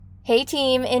Hey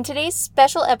team, in today's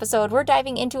special episode, we're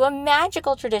diving into a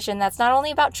magical tradition that's not only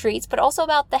about treats, but also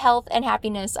about the health and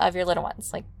happiness of your little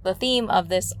ones, like the theme of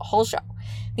this whole show.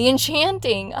 The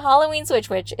enchanting Halloween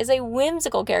Switch Witch is a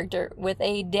whimsical character with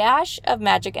a dash of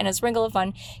magic and a sprinkle of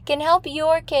fun, can help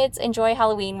your kids enjoy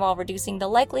Halloween while reducing the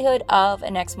likelihood of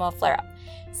an eczema flare-up.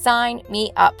 Sign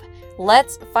me up.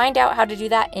 Let's find out how to do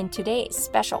that in today's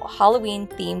special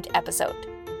Halloween-themed episode.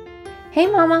 Hey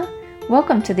Mama!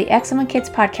 Welcome to the Eczema Kids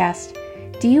podcast.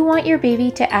 Do you want your baby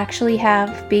to actually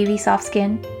have baby soft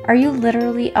skin? Are you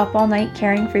literally up all night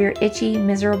caring for your itchy,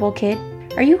 miserable kid?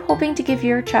 Are you hoping to give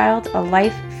your child a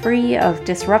life free of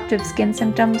disruptive skin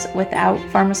symptoms without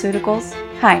pharmaceuticals?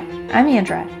 Hi, I'm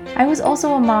Andra. I was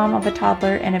also a mom of a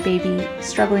toddler and a baby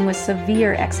struggling with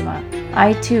severe eczema.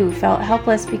 I too felt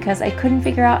helpless because I couldn't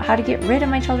figure out how to get rid of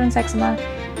my children's eczema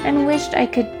and wished I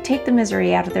could take the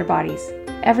misery out of their bodies.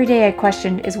 Every day I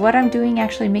questioned, is what I'm doing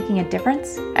actually making a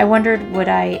difference? I wondered, would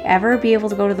I ever be able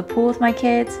to go to the pool with my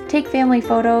kids, take family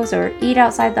photos, or eat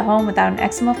outside the home without an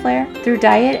eczema flare? Through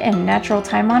diet and natural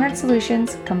time-honored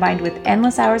solutions, combined with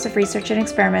endless hours of research and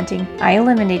experimenting, I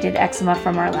eliminated eczema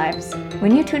from our lives.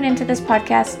 When you tune into this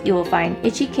podcast, you will find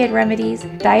itchy kid remedies,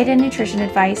 diet and nutrition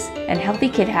advice, and healthy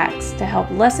kid hacks to help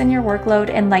lessen your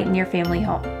workload and lighten your family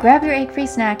home. Grab your egg-free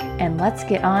snack, and let's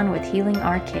get on with healing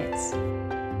our kids.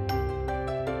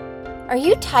 Are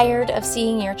you tired of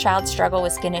seeing your child struggle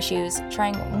with skin issues,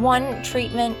 trying one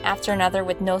treatment after another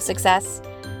with no success?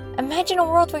 Imagine a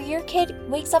world where your kid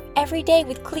wakes up every day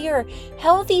with clear,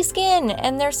 healthy skin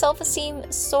and their self-esteem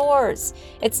soars.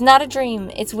 It's not a dream,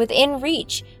 it's within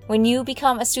reach when you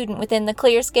become a student within the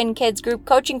Clear Skin Kids group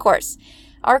coaching course.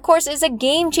 Our course is a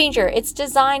game changer. It's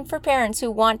designed for parents who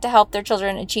want to help their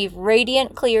children achieve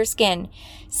radiant, clear skin.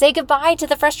 Say goodbye to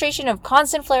the frustration of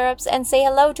constant flare-ups and say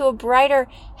hello to a brighter,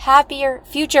 happier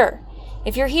future.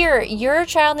 If you're here, your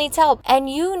child needs help and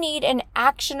you need an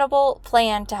actionable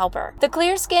plan to help her. The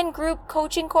Clear Skin Group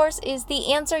Coaching Course is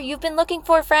the answer you've been looking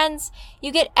for, friends.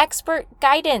 You get expert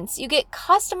guidance. You get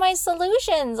customized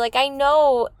solutions. I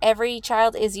know every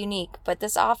child is unique, but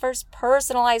this offers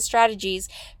personalized strategies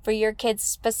for your kids'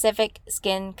 specific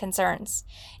skin concerns.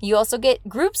 You also get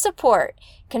group support.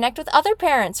 Connect with other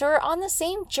parents who are on the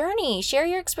same journey. Share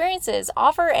your experiences.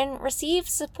 Offer and receive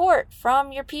support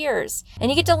from your peers.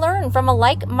 And you get to learn from a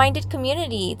like-minded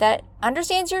community that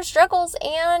understands your struggles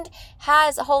and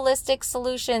has holistic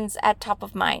solutions at top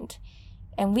of mind.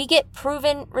 And we get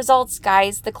proven results,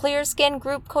 guys. The Clear Skin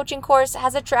Group Coaching Course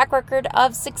has a track record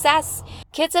of success.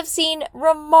 Kids have seen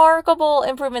remarkable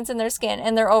improvements in their skin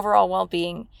and their overall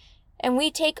well-being. And we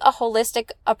take a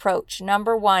holistic approach.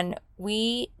 Number one,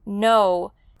 we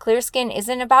know clear skin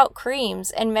isn't about creams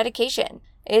and medication.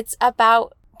 It's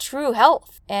about true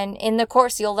health. And in the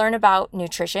course, you'll learn about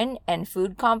nutrition and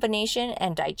food combination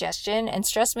and digestion and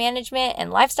stress management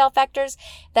and lifestyle factors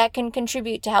that can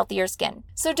contribute to healthier skin.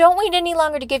 So don't wait any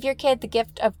longer to give your kid the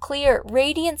gift of clear,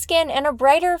 radiant skin and a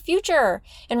brighter future.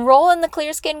 Enroll in the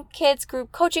Clear Skin Kids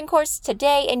group coaching course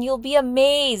today and you'll be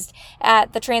amazed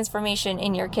at the transformation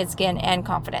in your kid's skin and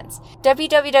confidence.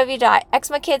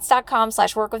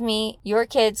 www.eczemakids.com/workwithme. Your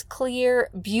kid's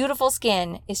clear, beautiful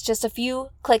skin is just a few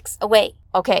clicks away.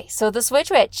 Okay, so the Switch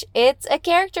Witch. It's a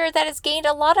character that has gained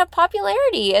a lot of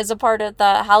popularity as a part of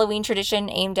the Halloween tradition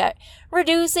aimed at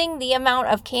reducing the amount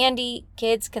of candy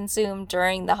kids consume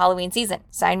during the Halloween season.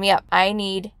 Sign me up. I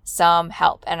need some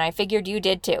help, and I figured you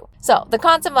did too. So, the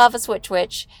concept of a Switch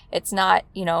Witch, it's not,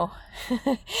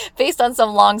 based on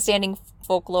some long-standing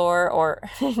folklore or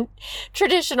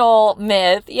traditional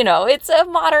myth. It's a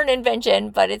modern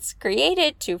invention, but it's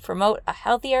created to promote a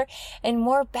healthier and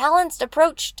more balanced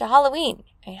approach to Halloween.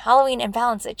 Halloween and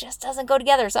balance, it just doesn't go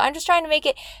together. So I'm just trying to make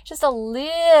it just a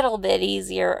little bit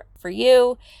easier for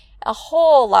you, a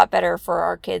whole lot better for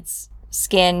our kids'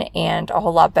 skin, and a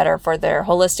whole lot better for their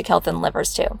holistic health and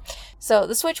livers too. So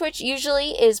the Switch Witch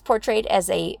usually is portrayed as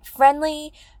a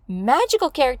friendly, magical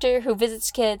character who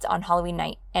visits kids on Halloween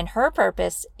night, and her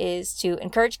purpose is to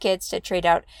encourage kids to trade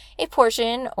out a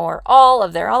portion or all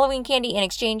of their Halloween candy in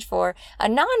exchange for a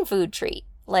non-food treat,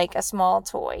 like a small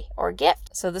toy or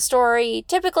gift. So the story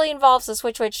typically involves the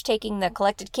Switch Witch taking the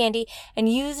collected candy and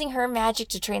using her magic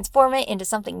to transform it into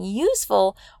something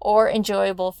useful or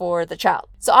enjoyable for the child.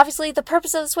 So obviously the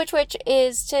purpose of the Switch Witch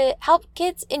is to help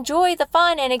kids enjoy the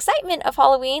fun and excitement of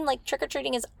Halloween.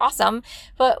 Trick-or-treating is awesome,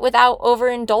 but without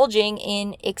overindulging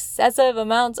in excessive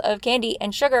amounts of candy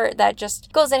and sugar that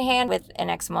just goes in hand with an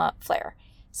eczema flare.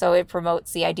 So it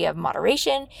promotes the idea of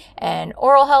moderation and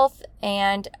oral health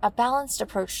and a balanced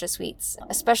approach to sweets,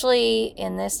 especially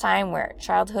in this time where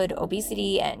childhood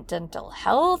obesity and dental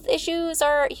health issues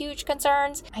are huge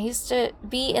concerns. I used to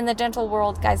be in the dental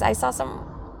world, guys. I saw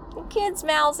some kids'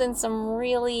 mouths in some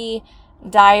really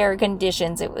dire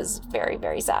conditions. It was very,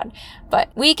 very sad.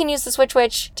 But we can use the Switch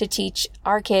Witch to teach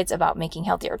our kids about making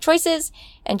healthier choices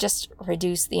and just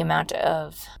reduce the amount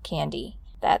of candy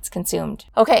that's consumed.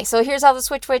 Okay, so here's how the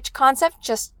Switch Witch concept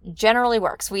just generally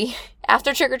works.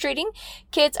 After trick-or-treating,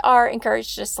 kids are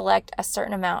encouraged to select a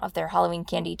certain amount of their Halloween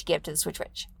candy to give to the Switch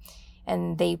Witch.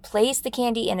 And they place the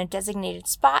candy in a designated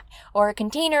spot or a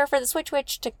container for the Switch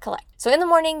Witch to collect. So in the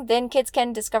morning, then kids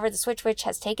can discover the Switch Witch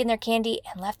has taken their candy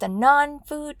and left a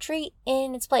non-food treat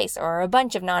in its place, or a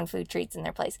bunch of non-food treats in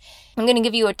their place. I'm going to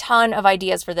give you a ton of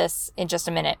ideas for this in just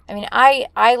a minute. I mean,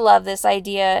 I love this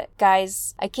idea,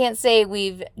 guys. I can't say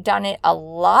we've done it a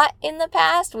lot in the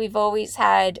past. We've always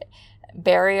had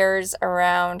barriers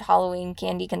around Halloween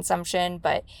candy consumption,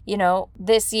 but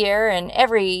this year and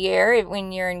every year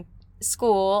when you're in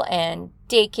school and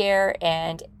daycare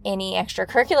and any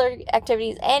extracurricular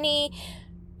activities, any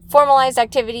formalized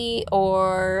activity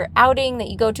or outing that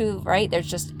you go to, right? There's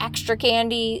just extra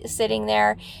candy sitting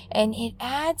there and it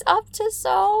adds up to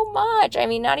so much. I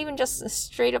mean, not even just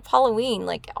straight up Halloween,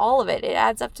 like all of it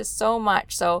adds up to so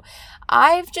much. So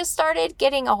I've just started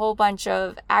getting a whole bunch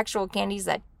of actual candies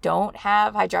that don't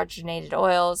have hydrogenated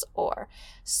oils or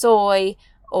soy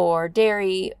or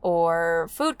dairy or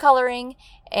food coloring,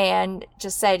 and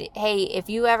just said, hey, if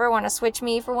you ever want to switch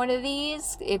me for one of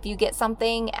these, if you get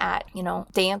something at,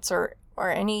 dance or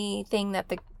anything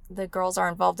that the girls are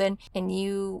involved in, and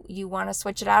you want to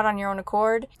switch it out on your own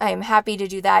accord, I am happy to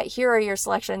do that. Here are your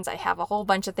selections. I have a whole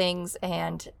bunch of things,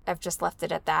 and I've just left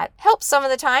it at that. Helps some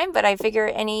of the time, but I figure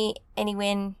any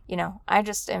win, I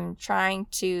just am trying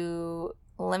to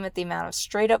limit the amount of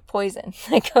straight up poison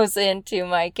that goes into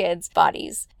my kids'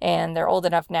 bodies. And they're old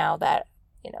enough now that,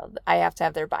 I have to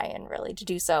have their buy-in really to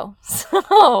do so.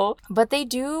 But they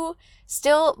do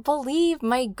still believe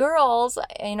my girls,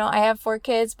 I have 4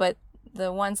 kids, but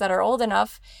the ones that are old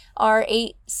enough are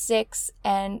 8, 6,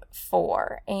 and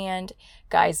 4. And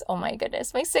guys, oh my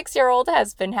goodness, my 6-year-old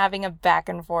has been having a back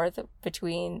and forth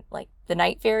between like the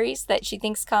night fairies that she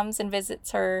thinks comes and visits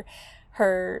her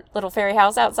little fairy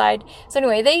house outside. So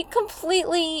anyway, they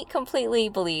completely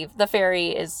believe the fairy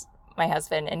is my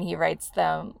husband, and he writes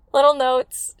them little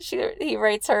notes. He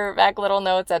writes her back little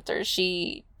notes after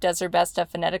she does her best to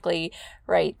phonetically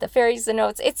write the fairies the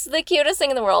notes. It's the cutest thing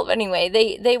in the world. But anyway,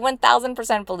 they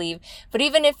 1000% believe. But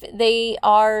even if they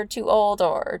are too old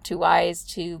or too wise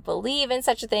to believe in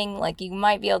such a thing, like, you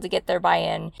might be able to get their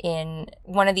buy-in in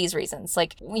one of these reasons.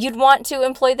 Like, you'd want to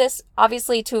employ this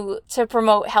obviously to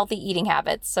promote healthy eating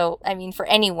habits. So I mean, for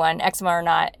anyone, eczema or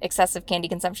not, excessive candy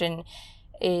consumption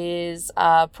is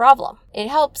a problem. It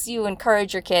helps you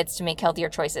encourage your kids to make healthier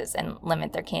choices and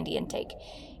limit their candy intake.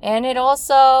 And it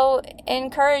also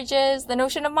encourages the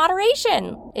notion of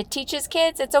moderation. It teaches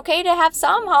kids it's okay to have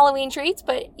some Halloween treats,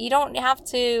 but you don't have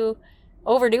to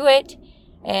overdo it.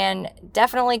 And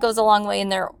definitely goes a long way in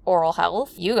their oral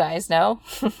health. You guys know.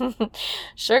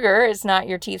 Sugar is not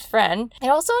your teeth friend. It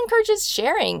also encourages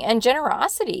sharing and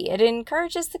generosity. It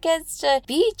encourages the kids to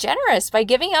be generous. By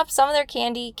giving up some of their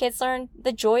candy, kids learn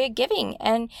the joy of giving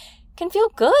and can feel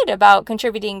good about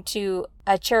contributing to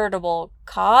a charitable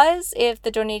cause if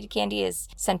the donated candy is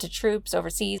sent to troops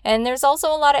overseas. And there's also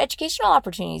a lot of educational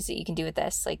opportunities that you can do with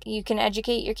this. Like, you can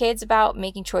educate your kids about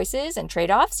making choices and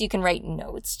trade-offs. You can write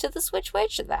notes to the Switch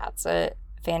Witch. That's a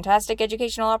fantastic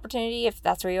educational opportunity if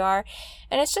that's where you are.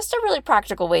 And it's just a really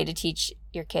practical way to teach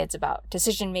your kids about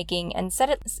decision making and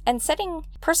setting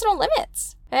personal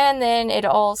limits. And then it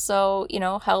also,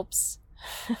 helps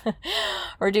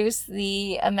reduce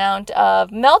the amount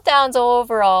of meltdowns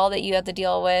overall that you have to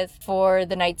deal with for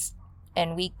the nights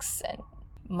and weeks and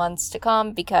months to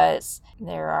come, because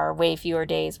there are way fewer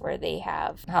days where they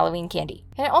have Halloween candy.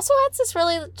 And it also adds this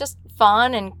really just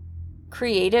fun and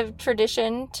creative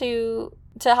tradition to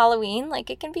Halloween. Like,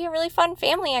 it can be a really fun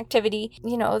family activity.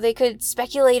 They could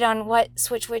speculate on what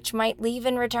Switch Witch might leave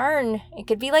in return. It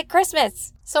could be like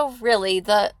Christmas. So really,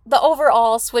 the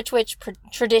overall Switch Witch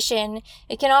tradition,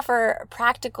 it can offer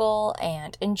practical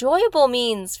and enjoyable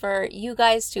means for you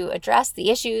guys to address the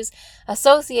issues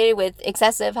associated with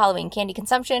excessive Halloween candy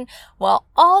consumption, while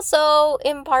also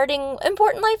imparting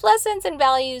important life lessons and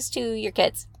values to your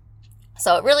kids.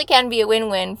 So it really can be a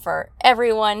win-win for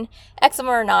everyone, eczema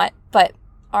or not, but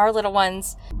our little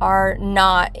ones are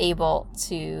not able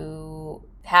to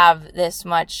have this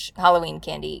much Halloween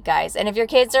candy, guys. And if your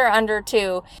kids are under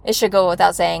 2, it should go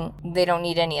without saying they don't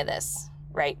need any of this,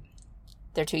 right?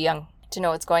 They're too young to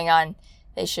know what's going on.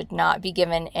 They should not be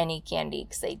given any candy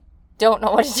because they don't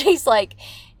know what it tastes like,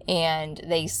 and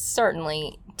they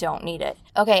certainly don't need it.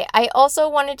 Okay, I also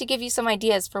wanted to give you some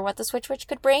ideas for what the Switch Witch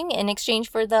could bring in exchange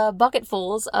for the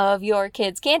bucketfuls of your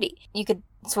kids' candy. You could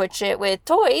switch it with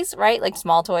toys, right? Like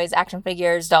small toys, action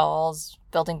figures, dolls,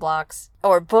 building blocks,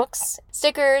 or books,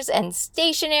 stickers, and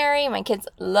stationery. My kids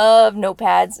love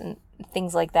notepads and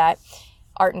things like that.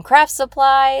 Art and craft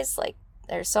supplies, like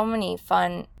there's so many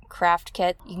fun craft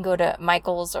kits. You can go to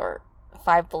Michael's or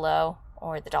Five Below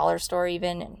or the dollar store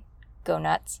even and go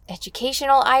nuts.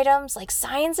 Educational items like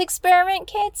science experiment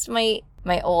kits. My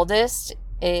oldest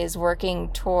is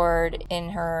working toward,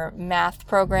 in her math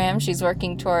program, she's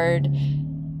working toward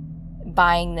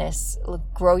buying this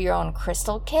grow your own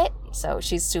crystal kit. So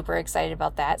she's super excited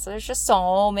about that. So there's just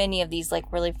so many of these like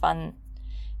really fun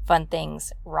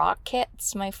things. Rock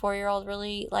kits, my 4-year-old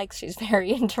really likes. She's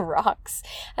very into rocks.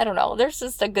 I don't know. There's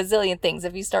just a gazillion things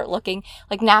if you start looking.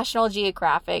 Like National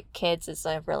Geographic Kids is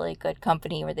a really good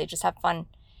company where they just have fun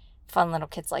little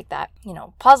kits like that. You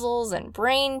know, puzzles and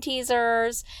brain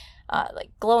teasers,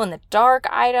 like glow-in-the-dark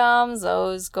items.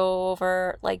 Those go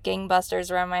over like gangbusters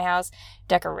around my house.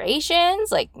 Decorations,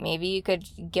 like maybe you could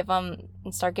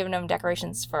start giving them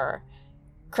decorations for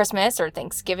Christmas or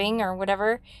Thanksgiving or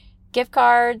whatever. Gift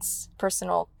cards,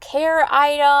 personal care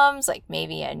items, like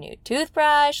maybe a new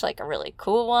toothbrush, like a really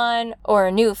cool one, or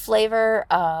a new flavor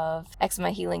of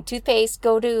eczema healing toothpaste.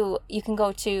 You can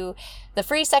go to the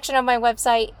free section of my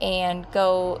website and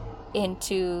go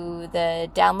into the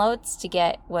downloads to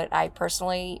get what I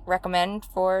personally recommend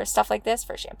for stuff like this,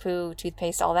 for shampoo,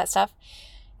 toothpaste, all that stuff.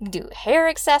 You can do hair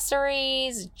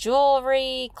accessories,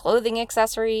 jewelry, clothing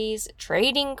accessories,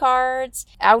 trading cards,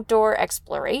 outdoor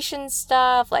exploration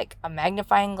stuff like a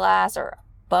magnifying glass or a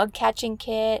bug catching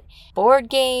kit, board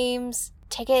games,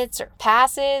 tickets or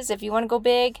passes if you want to go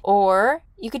big. Or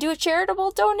you could do a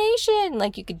charitable donation,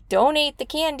 like you could donate the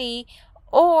candy,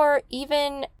 or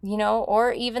even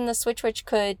the Switch Witch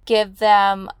could give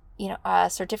them, a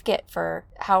certificate for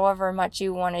however much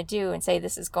you want to do and say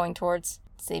this is going towards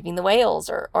saving the whales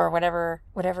or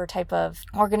whatever type of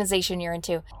organization you're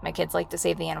into. My kids like to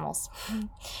save the animals.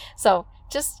 So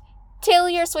just tailor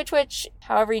your Switch Witch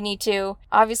however you need to.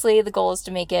 Obviously, the goal is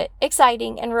to make it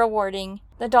exciting and rewarding.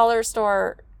 The dollar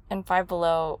store and Five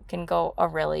Below can go a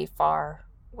really far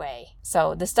way.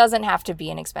 So this doesn't have to be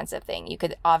an expensive thing. You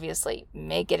could obviously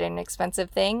make it an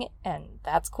expensive thing, and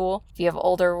that's cool. If you have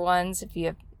older ones, if you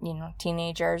have,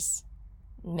 teenagers,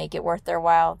 make it worth their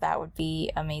while. That would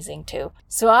be amazing too.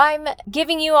 So I'm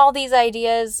giving you all these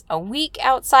ideas a week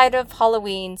outside of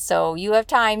Halloween, so you have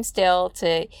time still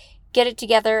to get it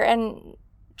together and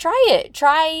try it.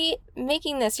 Try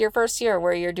making this your first year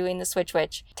where you're doing the Switch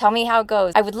Witch. Tell me how it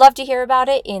goes. I would love to hear about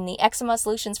it in the Eczema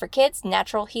Solutions for Kids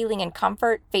Natural Healing and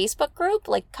Comfort Facebook group.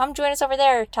 Like, come join us over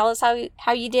there. Tell us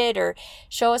how you did, or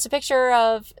show us a picture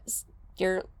of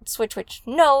your Switch Witch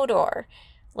note or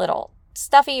little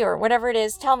stuffy or whatever it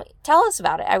is. Tell us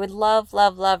about it. I would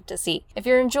love to see. If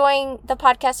you're enjoying the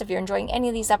podcast, if you're enjoying any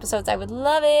of these episodes, I would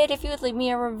love it if you would leave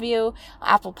me a review on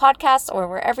Apple Podcasts or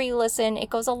wherever you listen. It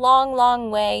goes a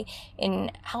long way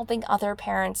in helping other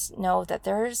parents know that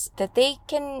they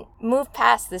can move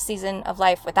past this season of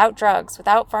life without drugs,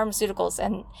 without pharmaceuticals,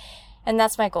 and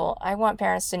that's my goal. I want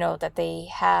parents to know that they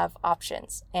have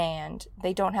options and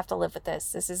they don't have to live with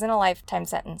this. This isn't a lifetime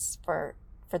sentence for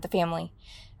the family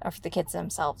or for the kids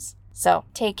themselves. So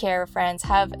take care, friends.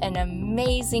 Have an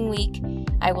amazing week.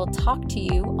 I will talk to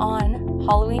you on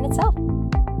Halloween itself.